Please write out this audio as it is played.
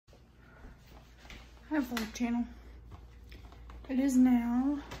Hi vlog channel. It is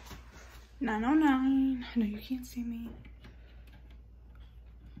now 9:09. I know you can't see me.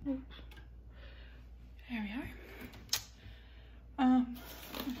 Oops. There we are. I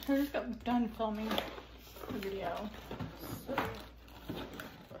just got done filming the video. So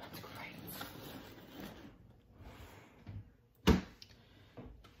that's great.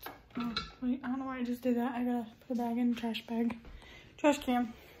 Oh, wait, I don't know why I just did that. I gotta put a bag in the trash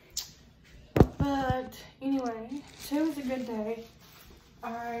can. But anyway, today was a good day.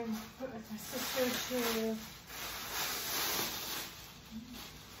 I put with my sister to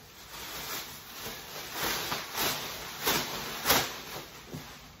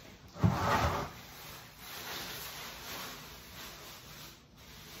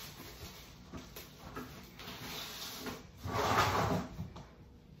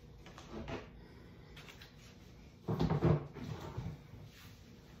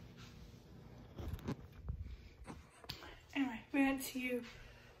we went to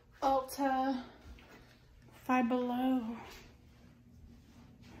Ulta, Five Below.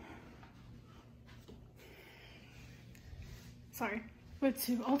 Sorry, went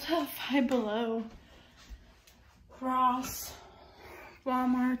to Ulta, Five Below, Ross,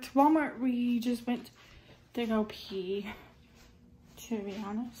 Walmart. Walmart, we just went to go pee, to be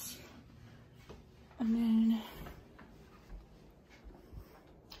honest. And then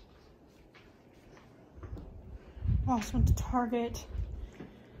also went to Target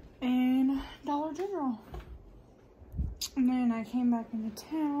and Dollar General. And then I came back into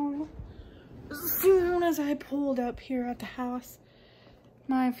town. As soon as I pulled up here at the house,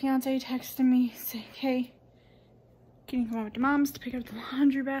 my fiance texted me saying, hey, can you come over to mom's to pick up the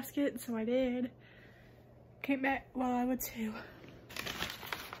laundry basket? So I did. Came back while I went to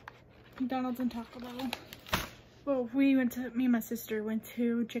McDonald's and Taco Bell. Well, me and my sister went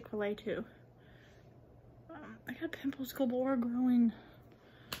to Chick-fil-A too. I got pimples galore growing.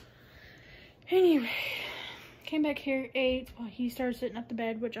 Anyway, came back here, ate while he started sitting up the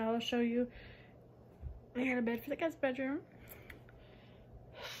bed, which I'll show you. I got a bed for the guest bedroom.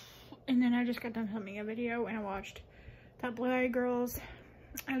 And then I just got done filming a video and I watched that Blue Eye Girls.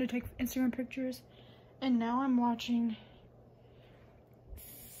 I had to take Instagram pictures. And now I'm watching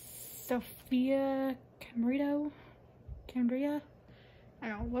Sophia Cambria. I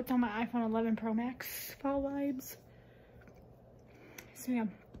don't know what's on my iPhone 11 Pro Max fall vibes. So yeah,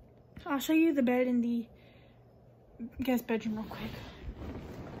 I'll show you the bed in the guest bedroom real quick.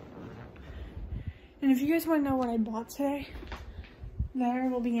 And if you guys want to know what I bought today, there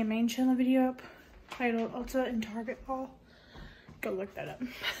will be a main channel video up titled Ulta and Target haul. Go look that up.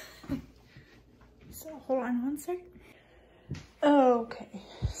 So hold on one second. Okay,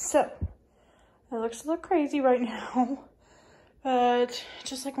 so it looks a little crazy right now. But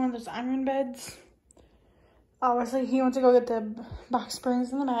just like one of those iron beds. Obviously, he went to go get the box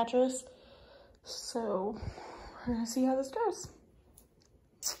springs and the mattress. So, we're gonna see how this goes.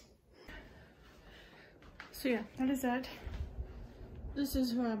 So yeah, that is that. This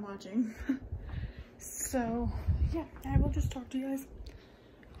is who I'm watching. So, yeah, I will just talk to you guys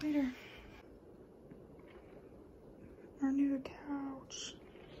later. Our new couch.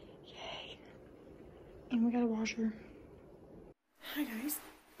 Yay. And we got a washer. Hi guys.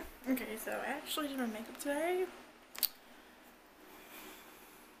 Okay, so I actually did my makeup today.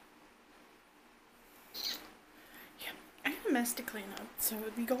 Yeah, I have a mess to clean up. So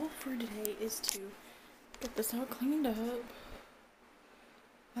the goal for today is to get this all cleaned up.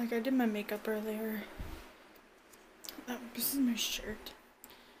 Like I did my makeup earlier. This is my shirt.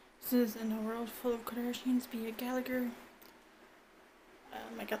 This is In a World Full of Kardashians via Gallagher.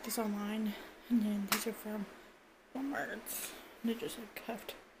 I got this online. And then these are from Walmart. They're just like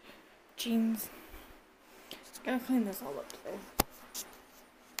cuffed jeans. Just gotta clean this all up today.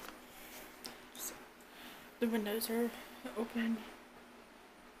 So, the windows are open.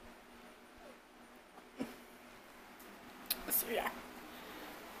 So yeah.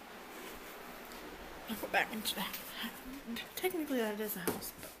 I'll go back into that. Technically that is a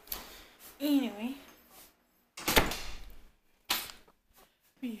house, but anyway.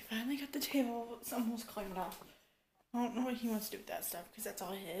 We finally got the table. It's almost cleaned off. I don't know what he wants to do with that stuff because that's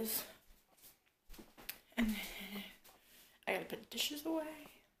all his. And then I gotta put dishes away.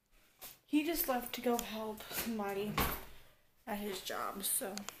 He just left to go help somebody at his job,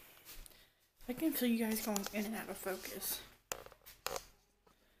 so I can feel you guys going in and out of focus.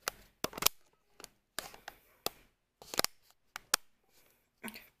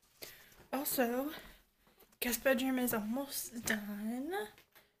 Okay. Also, guest bedroom is almost done.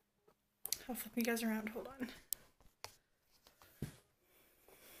 I'll flip you guys around. Hold on.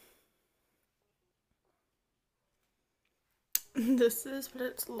 this is what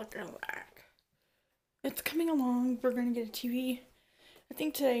it's looking like. It's coming along. We're gonna get a TV, I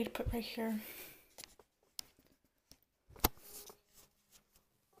think today, to put right here.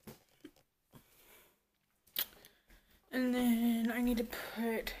 And then I need to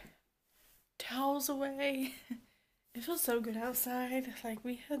put towels away. It feels so good outside. Like,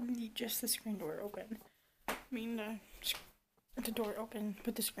 we had just the screen door open. I mean, the door open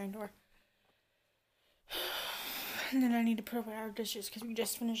with the screen door. And then I need to put away our dishes because we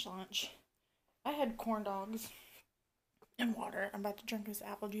just finished lunch. I had corn dogs and water. I'm about to drink this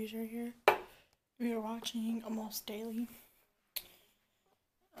apple juice right here. We are watching Almost Daily.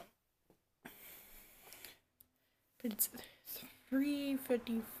 It's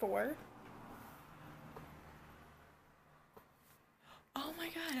 3:54. Oh my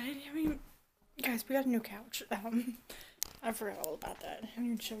god, I haven't even... Guys, we got a new couch. I forgot all about that. I haven't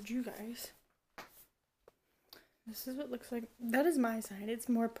even showed you guys. This is what it looks like. That is my side. It's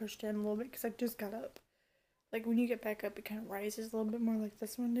more pushed in a little bit because I just got up. Like, when you get back up, it kind of rises a little bit more like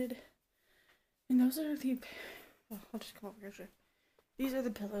this one did. And those are the... Oh, I'll just come over here. These are the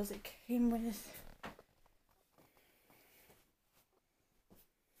pillows it came with.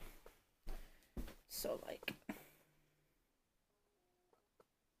 So, like...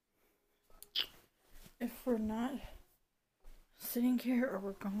 if we're not sitting here or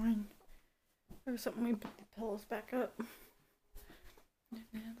we're going or something, we put the pillows back up. And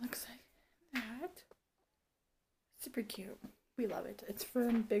it looks like that. Super cute. We love it. It's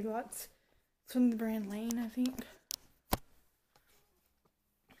from Big Lots. It's from the brand Lane, I think.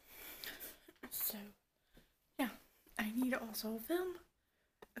 So, yeah. I need to also film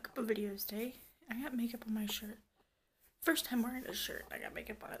a couple videos today. I got makeup on my shirt. First time wearing this shirt. I got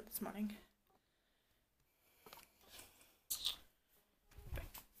makeup on it this morning.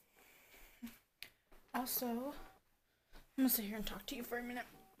 Also, I'm gonna sit here and talk to you for a minute.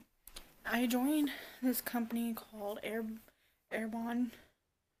 I joined this company called Airbon.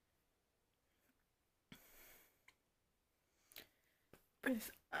 With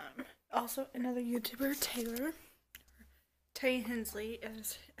also another YouTuber, Taylor. Tay Hensley,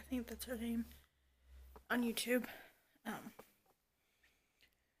 as I think that's her name on YouTube.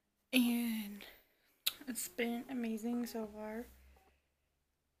 And it's been amazing so far.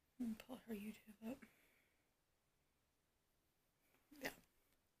 Let me pull her YouTube up. Yeah.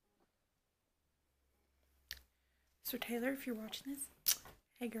 So Taylor, if you're watching this,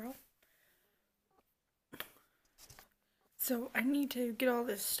 hey girl. So I need to get all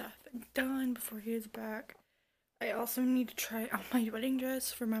this stuff done before he is back. I also need to try on my wedding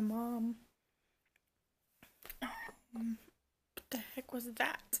dress for my mom. What the heck was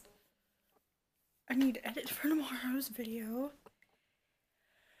that? I need to edit for tomorrow's video.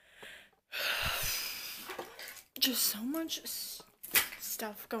 Just so much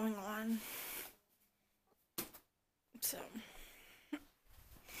stuff going on. So,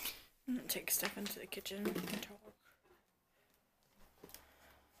 I'm gonna take stuff into the kitchen and talk.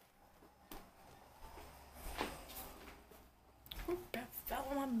 Oop, that fell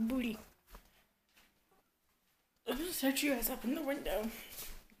on my booty. I'm gonna set you guys up in the window.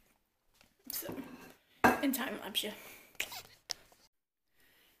 So, and time lapse you.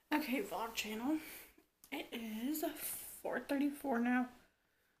 Okay, vlog channel. It is 4:34 now.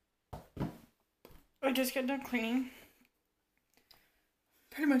 I just got done cleaning.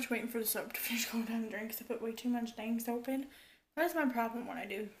 Pretty much waiting for the soap to finish going down the drain because I put way too much dang soap in. That's my problem when I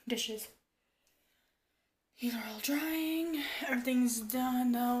do dishes. These are all drying. Everything's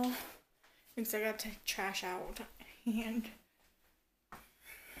done though. Because I got to take trash out and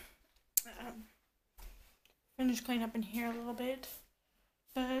finish cleaning up in here a little bit.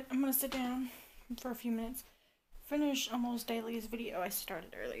 But I'm gonna sit down for a few minutes, finish Almost Daily's video I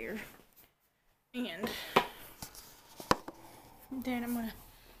started earlier, and then I'm gonna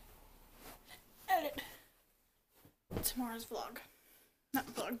edit tomorrow's vlog, not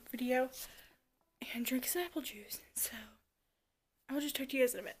vlog, video, and drink some apple juice. So I'll just talk to you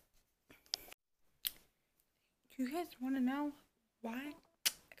guys in a bit. Do you guys want to know why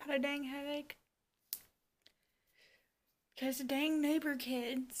I got a dang headache? Because the dang neighbor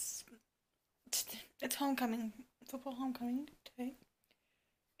kids, it's homecoming, football homecoming today,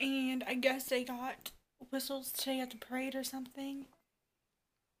 and I guess they got whistles today at the parade or something.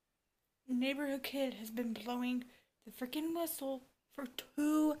 Neighborhood kid has been blowing the freaking whistle for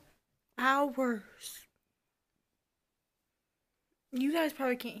 2 hours. You guys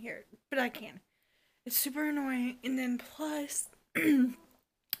probably can't hear it, but I can. It's super annoying. And then plus,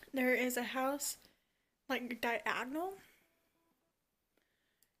 there is a house, like, diagonal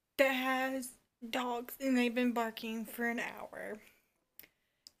that has dogs, and they've been barking for an hour.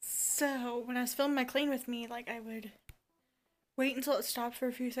 So when I was filming my clean with me, like, I would wait until it stopped for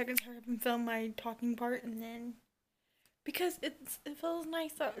a few seconds, hurry up and film my talking part, and then, because it feels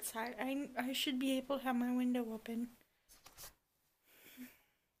nice outside, I should be able to have my window open.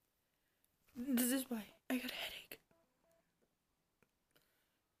 This is why I got a headache.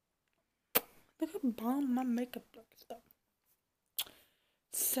 Look how bomb my makeup looks though.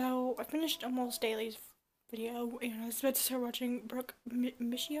 So I finished almost Daily's video, and I was about to start watching Brooke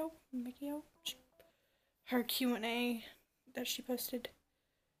Michio, her Q&A that she posted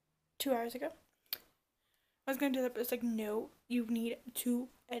 2 hours ago. I was gonna do that, but it's like, no, you need to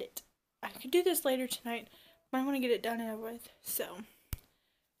edit. I could do this later tonight, but I want to get it done and over with. So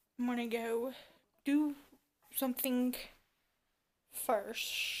I'm gonna go do something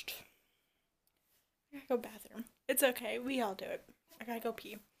first. I gotta go bathroom. It's okay, we all do it. I gotta go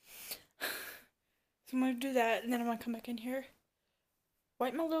pee. So I'm gonna do that, and then I'm gonna come back in here,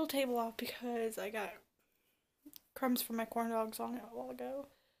 wipe my little table off because I got crumbs from my corn dogs on it a while ago,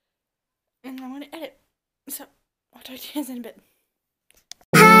 and I'm gonna edit. So I'll talk to you guys in a bit.